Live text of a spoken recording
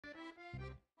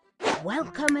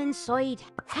Welcome inside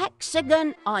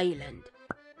Hexagon Island.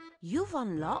 You've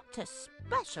unlocked a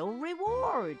special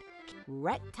reward,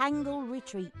 Rectangle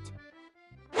Retreat.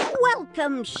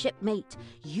 Welcome, shipmate.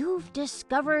 You've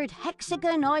discovered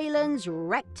Hexagon Island's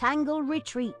Rectangle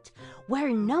Retreat,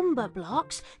 where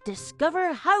Numberblocks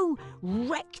discover how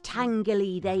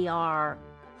rectangular they are.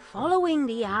 Following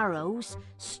the arrows,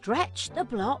 stretch the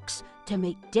blocks to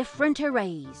make different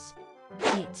arrays.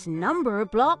 It's number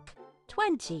block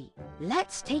 20.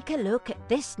 Let's take a look at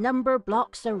this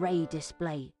Numberblocks array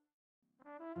display.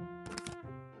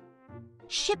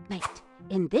 Shipmate,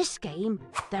 in this game,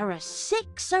 there are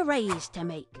 6 arrays to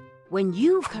make. When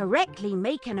you correctly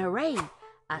make an array,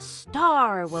 a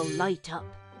star will light up.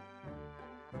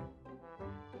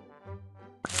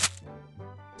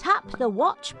 Tap the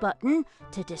watch button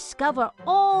to discover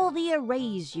all the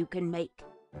arrays you can make.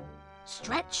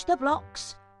 Stretch the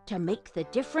blocks to make the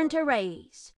different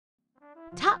arrays.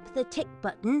 Tap the tick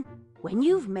button when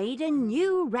you've made a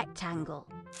new rectangle.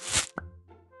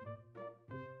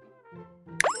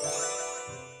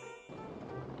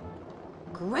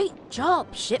 Great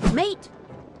job, shipmate!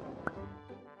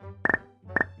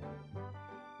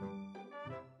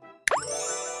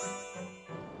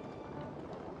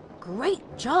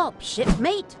 Great job,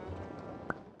 shipmate!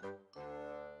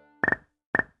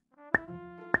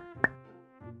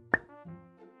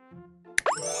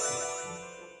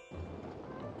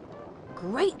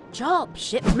 Great job,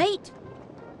 shipmate!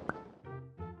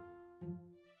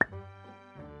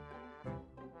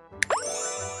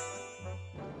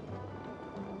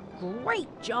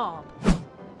 Great job!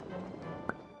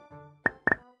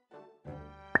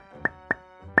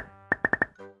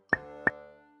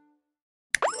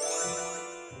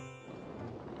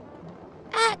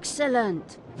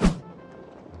 Excellent!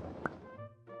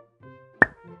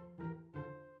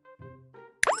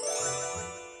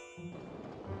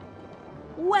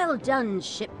 Well done,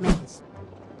 shipmates!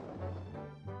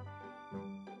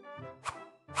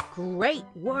 Great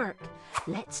work!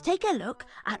 Let's take a look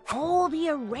at all the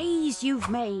arrays you've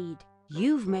made.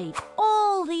 You've made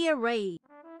all the arrays.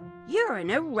 You're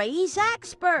an arrays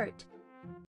expert!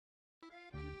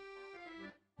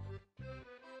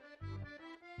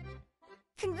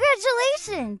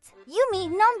 Congratulations! You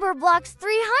meet Numberblocks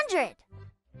 300!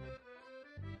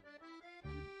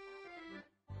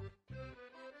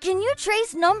 Can you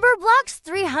trace Numberblocks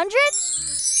 300?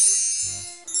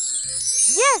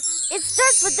 Yes, it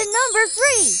starts with the number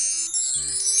 3.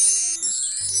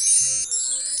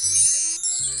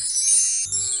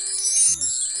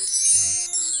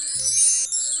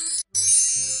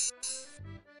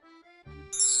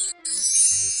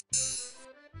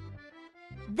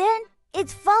 Then,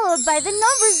 it's followed by the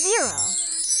number 0.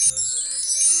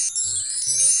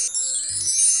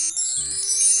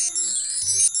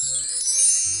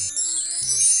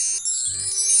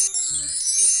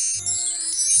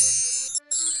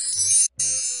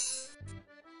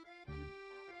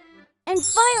 And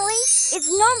finally, it's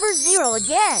number 0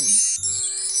 again.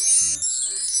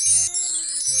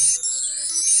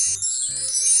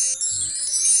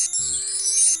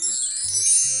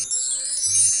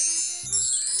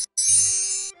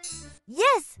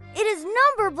 Yes, it is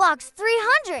Numberblocks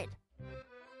 300.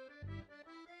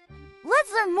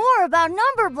 Let's learn more about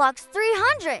Numberblocks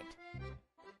 300.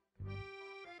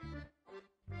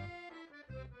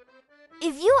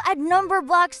 If you add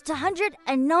Numberblocks to 100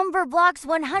 and Numberblocks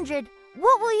 100,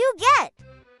 what will you get?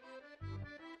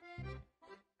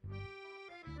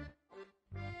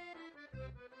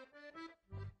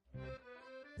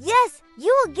 Yes,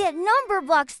 you will get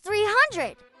Numberblocks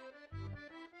 300.